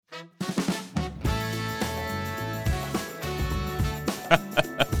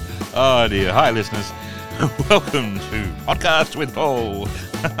Oh dear. Hi listeners. Welcome to Podcast with Paul.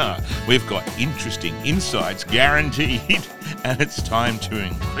 We've got interesting insights guaranteed, and it's time to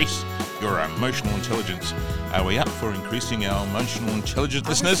increase your emotional intelligence. Are we up for increasing our emotional intelligence,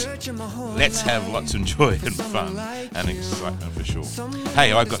 listeners? Let's have lots of joy and fun and excitement for sure.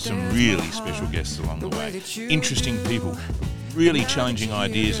 Hey, I've got some really special guests along the way. Interesting people, really challenging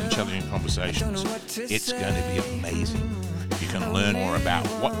ideas and challenging conversations. It's going to be amazing. You can learn more about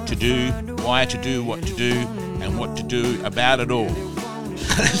what to do, why to do what to do, and what to do about it all.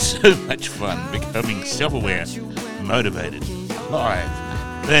 It's so much fun becoming self-aware, motivated,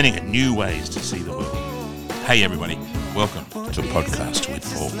 alive, learning new ways to see the world. Hey everybody, welcome to Podcast with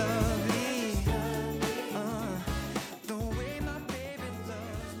Paul.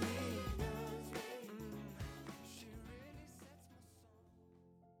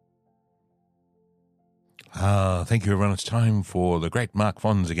 Thank you everyone. It's time for the great Mark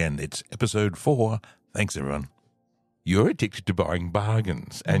Fonz again. It's episode 4. Thanks everyone. You're addicted to buying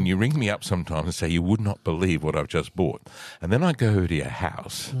bargains, and you ring me up sometimes and say you would not believe what I've just bought. And then I go to your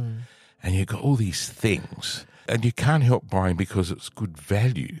house and you've got all these things and you can't help buying because it's good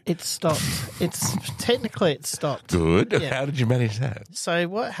value. It stopped. Technically it stopped. Good. Yeah. How did you manage that? So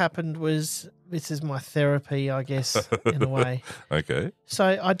what happened was, this is my therapy, I guess, in a way. Okay.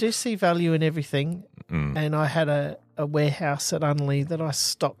 So I do see value in everything, and I had a warehouse at Unley that I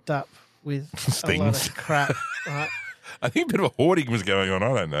stocked up with a lot of crap, right? I think a bit of a hoarding was going on.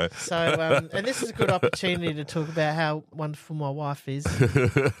 I don't know. So, and this is a good opportunity to talk about how wonderful my wife is.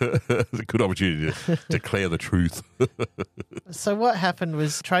 It's a good opportunity to declare the truth. So what happened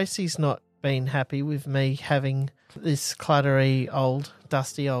was Tracy's not been happy with me having this cluttery,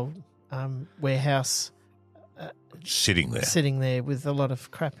 dusty old warehouse Sitting there with a lot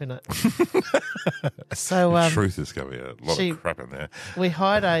of crap in it. So the truth is coming out. A lot of crap in there. We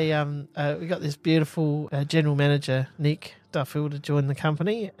hired we got this beautiful general manager, Nick Duffield, to join the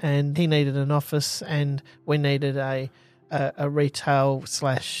company, and he needed an office, and we needed a retail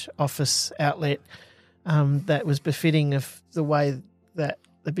 / office outlet that was befitting of the way that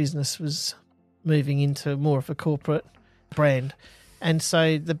the business was moving into more of a corporate brand. And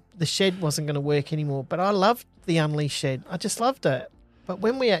so the shed wasn't going to work anymore. But I loved the Unleash shed. I just loved it. But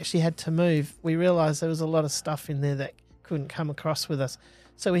when we actually had to move, we realised there was a lot of stuff in there that couldn't come across with us.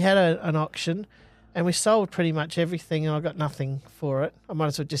 So we had an auction, and we sold pretty much everything, and I got nothing for it. I might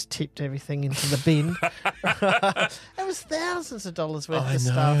as well just tipped everything into the bin. It was thousands of dollars worth of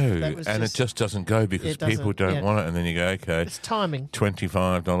stuff. That was and it just doesn't go because people don't want it, and then you go, okay. It's timing.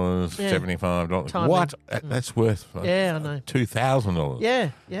 $25, $75. Timing. What? That's worth I know.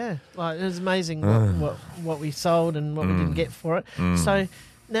 $2,000. Yeah. Like, it was amazing what we sold and what we didn't get for it. So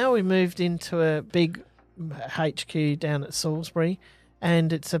now we moved into a big HQ down at Salisbury,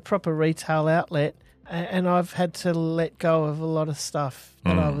 and it's a proper retail outlet, and I've had to let go of a lot of stuff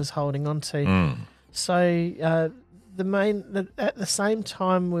that I was holding on to. So at the same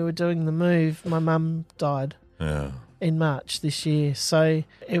time we were doing the move, my mum died in March this year. So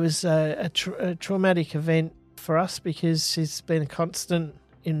it was a traumatic event for us because she's been a constant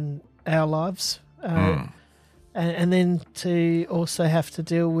in our lives. And then to also have to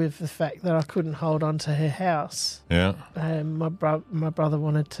deal with the fact that I couldn't hold on to her house. Yeah. My brother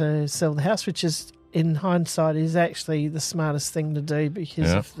wanted to sell the house, which is, in hindsight, is actually the smartest thing to do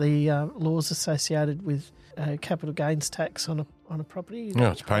because of the laws associated with capital gains tax on a property.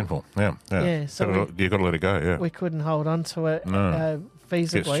 Yeah, it's painful. Yeah. So you've got to let it go. Yeah. We couldn't hold on to it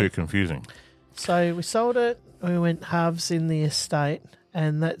feasibly. It gets too confusing. So we sold it. We went halves in the estate.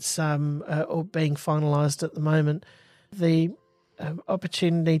 And that's all being finalised at the moment. The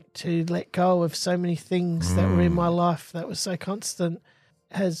opportunity to let go of so many things that were in my life that was so constant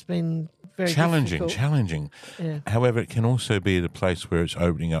has been very challenging. Yeah. However, it can also be the place where it's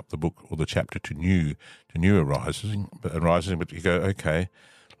opening up the book or the chapter to new arising. But you go, okay,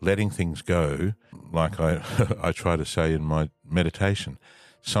 letting things go, like I try to say in my meditation.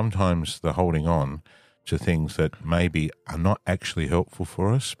 Sometimes the holding on to things that maybe are not actually helpful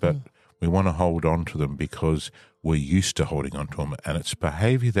for us, but we want to hold on to them because we're used to holding on to them, and it's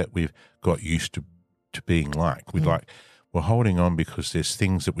behaviour that we've got used to being like. We're holding on because there's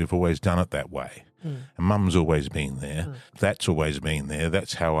things that we've always done it that way. And Mum's always been there. That's always been there.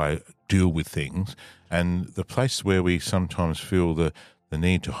 That's how I deal with things. And the place where we sometimes feel the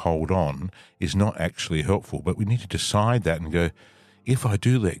need to hold on is not actually helpful, but we need to decide that and go, if I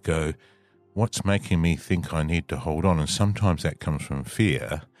do let go, what's making me think I need to hold on? And sometimes that comes from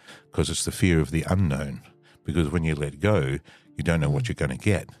fear, because it's the fear of the unknown. Because when you let go, you don't know what you're going to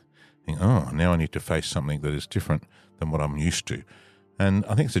get. You think, now I need to face something that is different than what I'm used to. And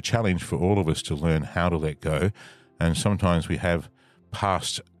I think it's a challenge for all of us to learn how to let go. And sometimes we have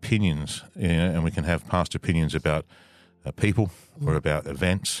past opinions, and we can have past opinions about people or about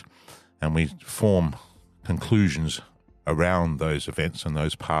events, and we form conclusions around those events and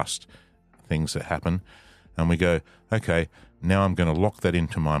those past things that happen. And we go, okay, now I'm going to lock that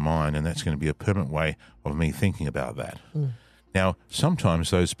into my mind, and that's going to be a permanent way of me thinking about that. Now, sometimes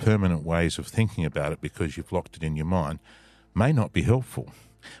those permanent ways of thinking about it, because you've locked it in your mind, may not be helpful,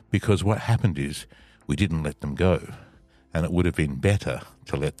 because what happened is we didn't let them go, and it would have been better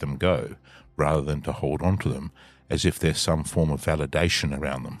to let them go rather than to hold on to them as if there's some form of validation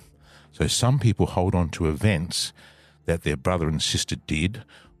around them. So some people hold on to events that their brother and sister did,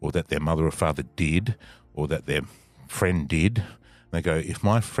 or that their mother or father did, or that their friend did. They go, if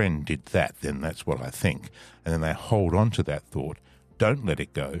my friend did that, then that's what I think. And then they hold on to that thought, don't let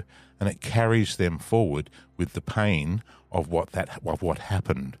it go, and it carries them forward with the pain of what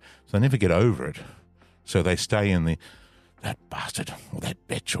happened. So they never get over it. So they stay in that bastard, or that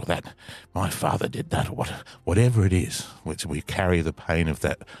bitch, or that my father did that, or whatever it is. We carry the pain of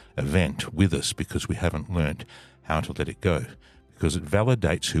that event with us because we haven't learnt how to let it go, because it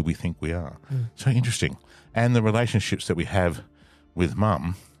validates who we think we are. So interesting. And the relationships that we have with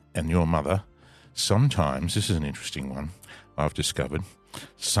mum and your mother, sometimes, this is an interesting one I've discovered,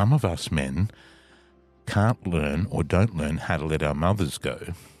 some of us men can't learn or don't learn how to let our mothers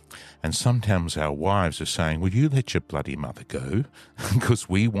go. And sometimes our wives are saying, will you let your bloody mother go? Because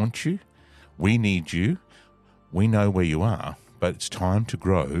we want you, we need you, we know where you are, but it's time to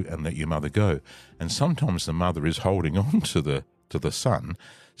grow and let your mother go. And sometimes the mother is holding on to the son,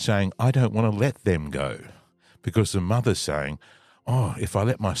 saying, I don't want to let them go. Because the mother's saying, oh, if I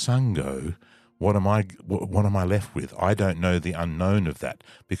let my son go, what am I left with? I don't know the unknown of that,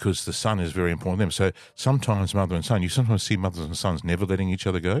 because the son is very important to them. So sometimes mother and son, you sometimes see mothers and sons never letting each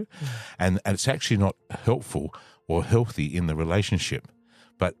other go, and it's actually not helpful or healthy in the relationship.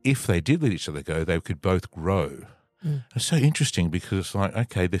 But if they did let each other go, they could both grow. It's so interesting, because it's like,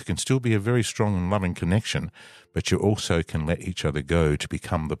 okay, there can still be a very strong and loving connection, but you also can let each other go to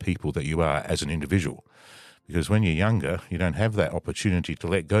become the people that you are as an individual. Because when you're younger, you don't have that opportunity to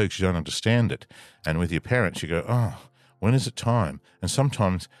let go because you don't understand it. And with your parents, you go, oh, when is it time? And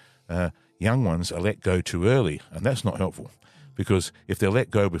sometimes young ones are let go too early, and that's not helpful. Because if they're let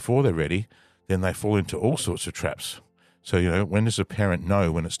go before they're ready, then they fall into all sorts of traps. So, when does a parent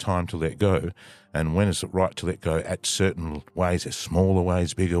know when it's time to let go, and when is it right to let go at certain ways? There's smaller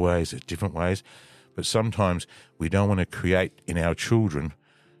ways, bigger ways, there's different ways. But sometimes we don't want to create in our children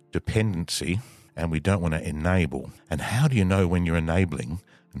dependency, and we don't want to enable. And how do you know when you're enabling?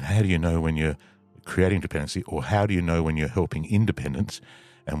 And how do you know when you're creating dependency? Or how do you know when you're helping independence,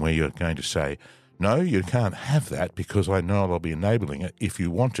 and where you're going to say, no, you can't have that because I know I'll be enabling it. If you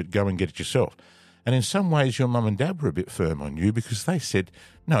want it, go and get it yourself. And in some ways, your mum and dad were a bit firm on you, because they said,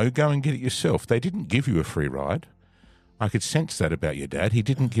 no, go and get it yourself. They didn't give you a free ride. I could sense that about your dad. He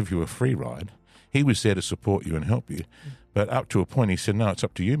didn't give you a free ride. He was there to support you and help you. But up to a point, he said, no, it's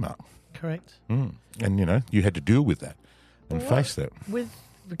up to you, Mark. Correct. And, you had to deal with that and face that. With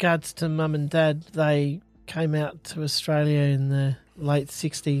regards to mum and dad, they came out to Australia in the late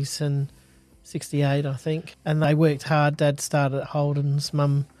 60s and 68, I think. And they worked hard. Dad started at Holden's.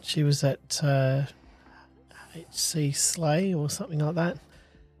 Mum, she was at HC Slay or something like that,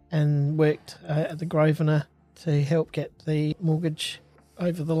 and worked at the Grosvenor to help get the mortgage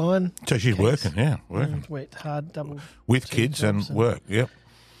over the line. So she's working. And worked hard, double with kids and work, yep.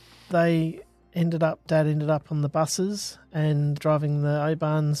 Dad ended up on the buses and driving the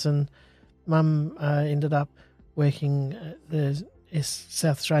O-Bahns, and Mum ended up working at the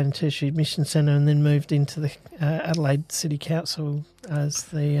South Australian Tertiary Mission Centre, and then moved into the Adelaide City Council as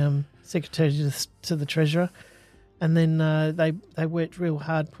the Secretary to the Treasurer. And then they worked real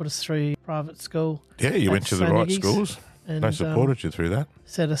hard, put us through private school. Yeah, you went to the right schools. And, they supported you through that.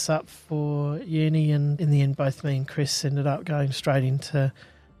 Set us up for uni, and in the end, both me and Chris ended up going straight into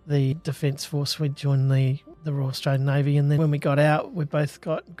the Defence Force. We joined the Royal Australian Navy, and then when we got out, we both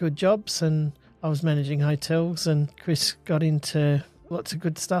got good jobs, and I was managing hotels, and Chris got into lots of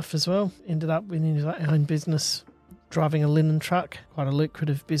good stuff as well. Ended up with his own business, driving a linen truck, quite a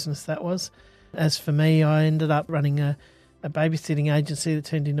lucrative business that was. As for me, I ended up running a babysitting agency that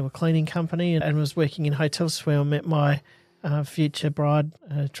turned into a cleaning company, and was working in hotels where I met my future bride,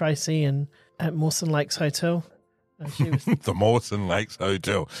 Tracy, and at Mawson Lakes Hotel. She was The Mawson Lakes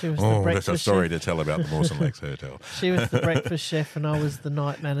Hotel. She was the That's a breakfast story chef. to tell about the Mawson Lakes Hotel. She was the breakfast chef and I was the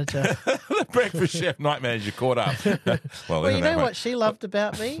night manager. The breakfast chef, night manager caught up. Well, you know what she loved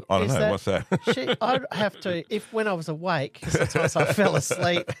about me? I don't know. What's that? I'd have to, when I was awake, because sometimes I fell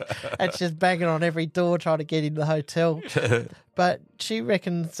asleep, and she's banging on every door trying to get into the hotel. But she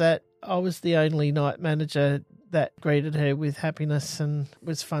reckons that I was the only night manager that greeted her with happiness and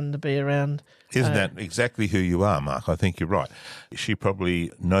was fun to be around. Isn't that exactly who you are, Mark? I think you're right. She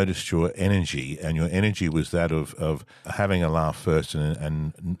probably noticed your energy, and your energy was that of having a laugh first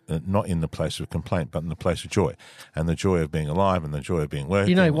and not in the place of complaint, but in the place of joy, and the joy of being alive and the joy of being working.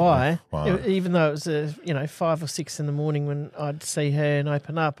 You know why? Why? Even though it was 5 or 6 in the morning when I'd see her and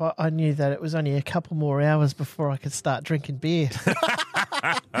open up, I knew that it was only a couple more hours before I could start drinking beer.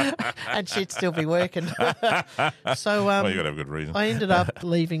 And she'd still be working. So Well, you got to have a good reason. I ended up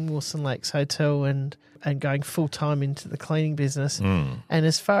leaving Mawson Lakes Hotel and going full-time into the cleaning business. And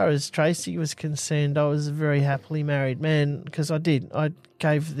as far as Tracy was concerned, I was a very happily married man because I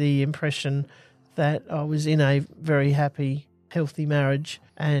gave the impression that I was in a very happy, healthy marriage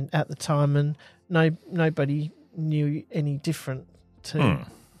and at the time, and nobody knew any different to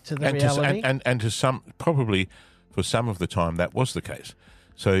the reality. And to some, probably for some of the time, that was the case.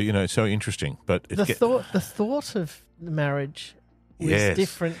 So, it's so interesting. But the thought of the marriage was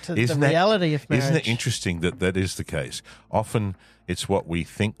different to Isn't the reality of marriage. Isn't it interesting that is the case? Often it's what we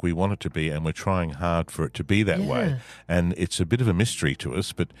think we want it to be, and we're trying hard for it to be that way. And it's a bit of a mystery to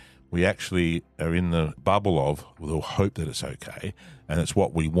us, but we actually are in the bubble of we'll hope that it's okay, and it's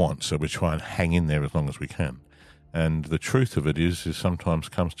what we want, so we try and hang in there as long as we can. And the truth of it is sometimes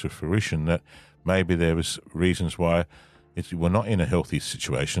comes to fruition that maybe there was reasons why we're not in a healthy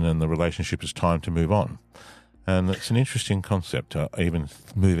situation and the relationship is time to move on. And it's an interesting concept, even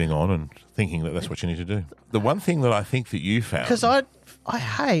moving on and thinking that that's what you need to do. The one thing that I think that you found... Because I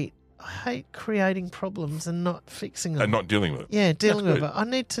hate creating problems and not fixing them. And not dealing with it. Yeah, dealing with it. I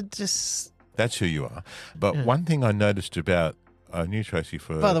need to just... That's who you are. But one thing I noticed about... I knew Tracy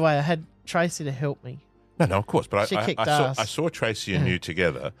for... By the way, I had Tracy to help me. No, of course. But I saw Tracy and you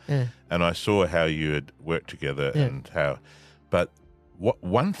together, and I saw how you had worked together and how... But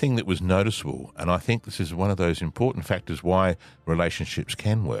one thing that was noticeable, and I think this is one of those important factors why relationships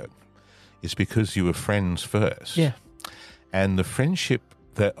can work, is because you were friends first. Yeah. And the friendship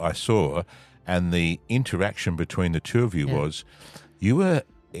that I saw and the interaction between the two of you was you were,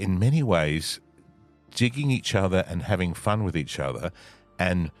 in many ways, digging each other and having fun with each other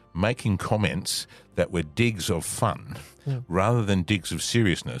and making comments that were digs of fun rather than digs of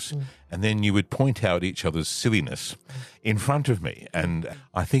seriousness. And then you would point out each other's silliness in front of me. And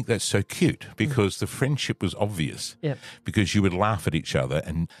I think that's so cute because the friendship was obvious because you would laugh at each other.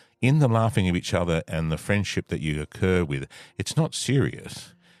 And in the laughing of each other and the friendship that you occur with, it's not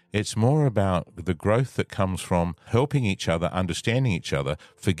serious. It's more about the growth that comes from helping each other, understanding each other,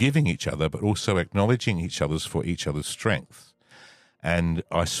 forgiving each other, but also acknowledging each other's strengths. And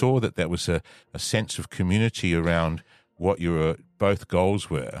I saw that was a sense of community around what your both goals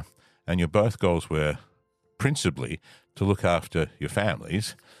were. And your both goals were principally to look after your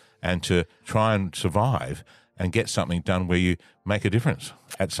families and to try and survive and get something done where you make a difference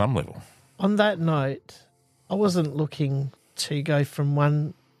at some level. On that note, I wasn't looking to go from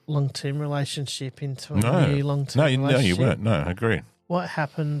one long-term relationship into a new long-term relationship. No, you weren't. No, I agree. What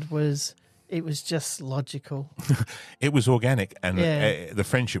happened was it was just logical. It was organic, and the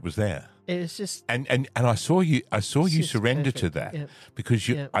friendship was there. It was just, and I saw you surrender to that because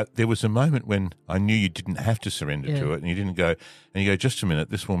there was a moment when I knew you didn't have to surrender to it, and you didn't go. And you go, just a minute,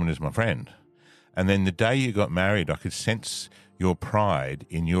 this woman is my friend. And then the day you got married, I could sense your pride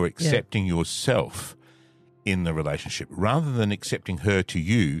in your accepting yourself in the relationship rather than accepting her to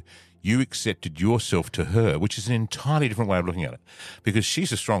you. You accepted yourself to her, which is an entirely different way of looking at it because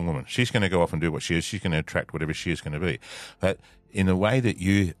she's a strong woman. She's going to go off and do what she is. She's going to attract whatever she is going to be. But in a way that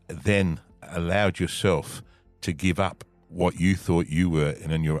you then allowed yourself to give up what you thought you were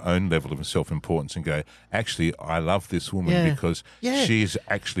and in your own level of self-importance and go, actually, I love this woman because she's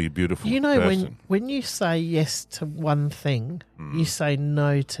actually a beautiful person. When you say yes to one thing, you say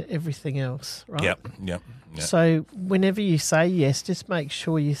no to everything else, right? Yep. So whenever you say yes, just make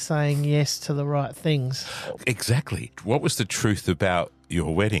sure you're saying yes to the right things. Exactly. What was the truth about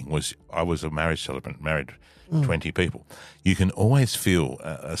your wedding was I was a marriage celebrant, married 20 people. You can always feel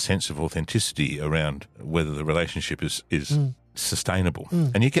a sense of authenticity around whether the relationship is sustainable.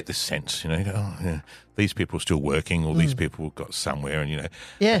 And you get the sense, you go, oh, yeah, these people are still working, or these people have got somewhere, and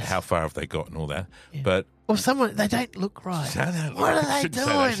Yes. how far have they got and all that. But Or someone, they don't look right. What are they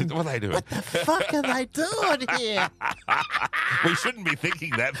doing? What are they doing? What the fuck are they doing here? We shouldn't be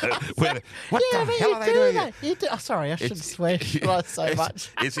thinking that. But what Yeah, the but hell you are they do doing? that. You do. Oh, sorry, I shouldn't swear so much.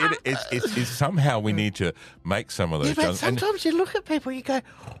 It's somehow we need to make some of those. Yeah, but jumps. And- sometimes you look at people and you go,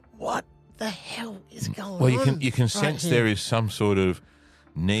 what the hell is going on? Well, you can sense here? there is some sort of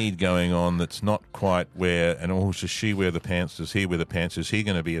need going on that's not quite where. And does she wear the pants? Does he wear the pants? Is he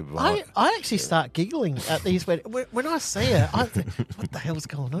going to be a? I actually start giggling at these when I see her. I think, what the hell's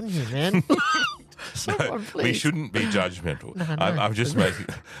going on here, man? Someone, please. We shouldn't be judgmental. No.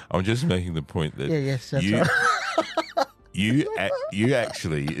 I'm just making the point that Yes, that's you, right. you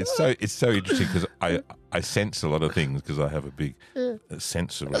actually it's so interesting because I sense a lot of things because I have a big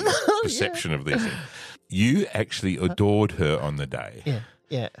sensory perception of these things. You actually adored her on the day.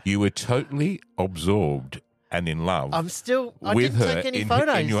 Yeah. You were totally absorbed and in love. I'm still. I with didn't her take any in,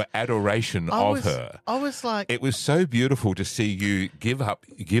 photos. in your adoration of her. I was like, It was so beautiful to see you give up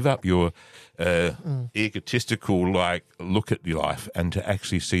your egotistical look at your life and to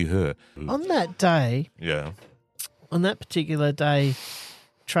actually see her. on that day. Yeah. On that particular day,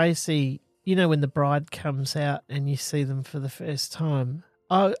 Tracy, when the bride comes out and you see them for the first time,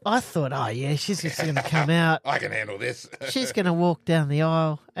 I thought, oh, yeah, she's just going to come out. I can handle this. She's going to walk down the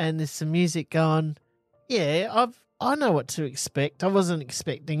aisle and there's some music going. Yeah, I know what to expect. I wasn't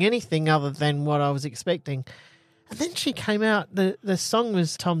expecting anything other than what I was expecting. And then she came out. The song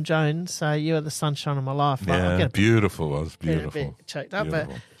was Tom Jones, so You Are the Sunshine of My Life. Yeah, beautiful. It was Get a beautiful. bit choked up,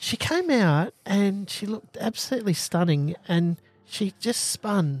 Beautiful. but she came out and she looked absolutely stunning, and she just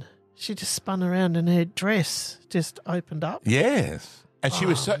spun. She just spun around, and her dress just opened up. Yes. And she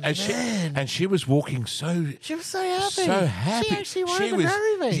was so, man. and she was walking so. She was so happy. So happy. She actually wanted to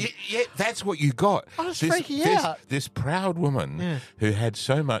marry me. Yeah, that's what you got. I was freaking out. This proud woman who had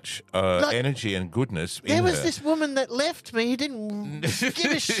so much energy and goodness. There in was her. this woman that left me who didn't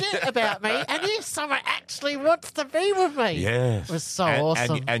give a shit about me, and here's someone actually wants to be with me. Yes. It was so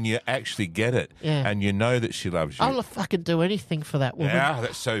awesome. And you actually get it. Yeah. And you know that she loves you. I'll fucking do anything for that woman. Yeah,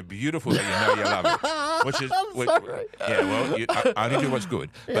 that's so beautiful that you know you love it. Which is, sorry. yeah, well, I only do what's good.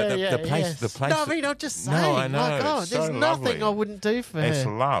 But the place. No, I mean, I'm just saying. No, I know. My God, it's there's so nothing lovely. I wouldn't do for her. It's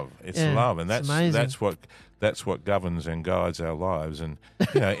love. It's Yeah, love, and it's amazing. that's what governs and guides our lives. And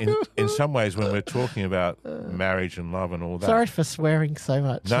in some ways, when we're talking about marriage and love and all that. Sorry for swearing so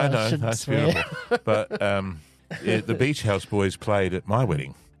much. No, I shouldn't that's swear. beautiful. But the Beach House Boys played at my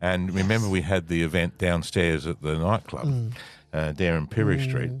wedding, and remember we had the event downstairs at the nightclub there in Pirie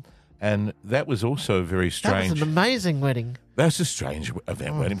Street. And that was also a very strange. That was an amazing wedding. That's a strange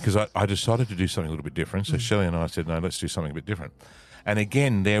event wedding because I decided to do something a little bit different. So Shelley and I said, no, let's do something a bit different. And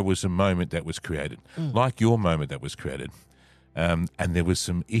again, there was a moment that was created, like your moment that was created. And there was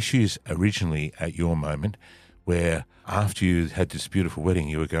some issues originally at your moment where after you had this beautiful wedding,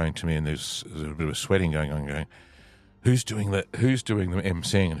 you were going to me and there's a bit of sweating going on, going, who's doing the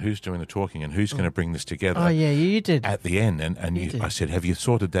emceeing and who's doing the talking and who's going to bring this together? Oh, yeah, you did. At the end. And I said, have you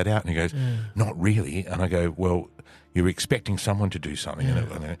sorted that out? And he goes, not really. And I go, well, you're expecting someone to do something.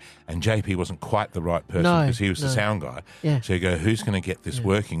 And JP wasn't quite the right person because he was the sound guy. Yeah. So you go, who's going to get this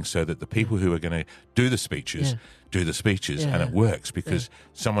working so that the people who are going to do the speeches do the speeches and it works because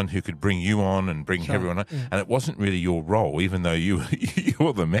someone who could bring you on and bring everyone on. And it wasn't really your role, even though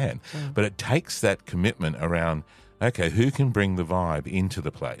you're the man. But it takes that commitment around, okay, who can bring the vibe into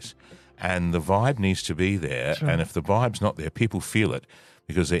the place? And the vibe needs to be there. Right. And if the vibe's not there, people feel it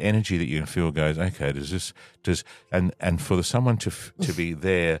because the energy that you can feel goes, okay, and for someone to be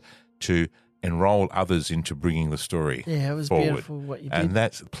there to enroll others into bringing the story Yeah, it was forward. beautiful what you did. And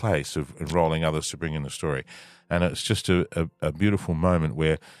that's the place of enrolling others to bring in the story. And it's just a beautiful moment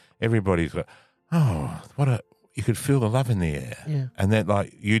where everybody's like, oh, you could feel the love in the air. Yeah. And that,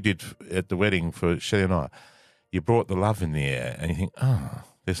 like you did at the wedding for Shelley and I, you brought the love in the air and you think, oh,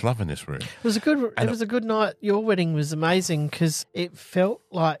 there's love in this room. It was a good night. Your wedding was amazing because it felt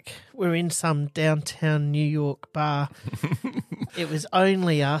like we're in some downtown New York bar. It was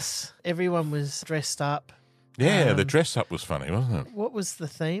only us. Everyone was dressed up. Yeah, the dress up was funny, wasn't it? What was the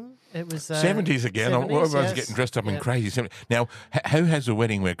theme? It was 70s again. 70s, Everyone's yes. getting dressed up in Yep. crazy 70s. Now, who has a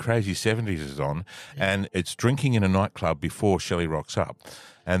wedding where crazy 70s is on and it's drinking in a nightclub before Shelley rocks up?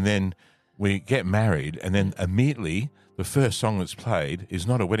 And then we get married and then immediately the first song that's played is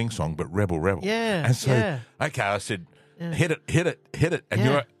not a wedding song but Rebel Rebel. Yeah, And so, yeah. okay, I said, hit it. And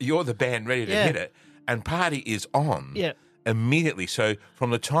Yeah. you're the band ready to hit it and party is on. Yeah. immediately. So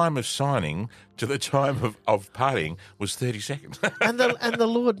from the time of signing to the time of parting was 30 seconds. and the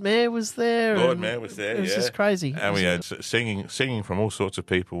Lord Mayor was there. Lord Mayor was there. It was just crazy. And we had singing from all sorts of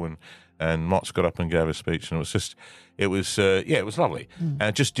people, and Mott's got up and gave a speech, and it was lovely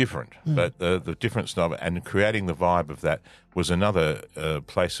and just different. But the difference of it and creating the vibe of that was another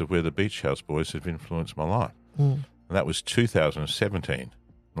place of where the Beach House Boys have influenced my life. And that was 2017.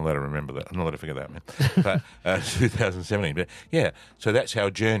 I'll let her remember that. I'll let her forget that, man. But 2017. But yeah, so that's our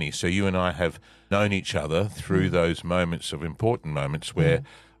journey. So you and I have known each other through those moments of important moments where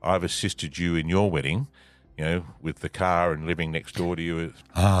I've assisted you in your wedding, with the car and living next door to you.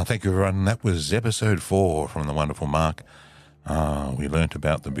 Thank you, everyone. That was episode 4 from the wonderful Mark. We learnt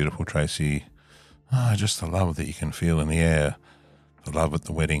about the beautiful Tracy. Just the love that you can feel in the air. The love at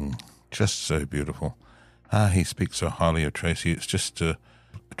the wedding. Just so beautiful. He speaks so highly of Tracy. It's just a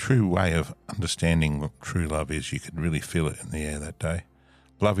true way of understanding what true love is. You could really feel it in the air that day.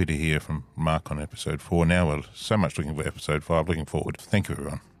 Lovely to hear from Mark on episode 4. Now we're so much looking for episode 5. Looking forward. Thank you,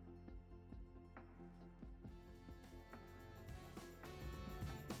 everyone.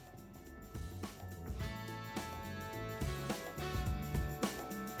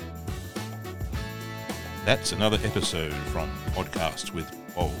 That's another episode from Podcasts with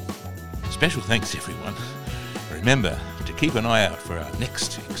Paul. Special thanks, everyone. Remember to keep an eye out for our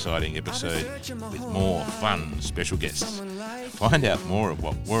next exciting episode with more fun special guests. Find out more of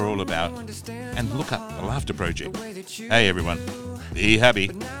what we're all about and look up the Laughter Project. Hey, everyone. Be happy.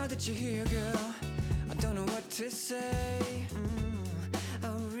 Now that you're here, girl, I don't know what to say.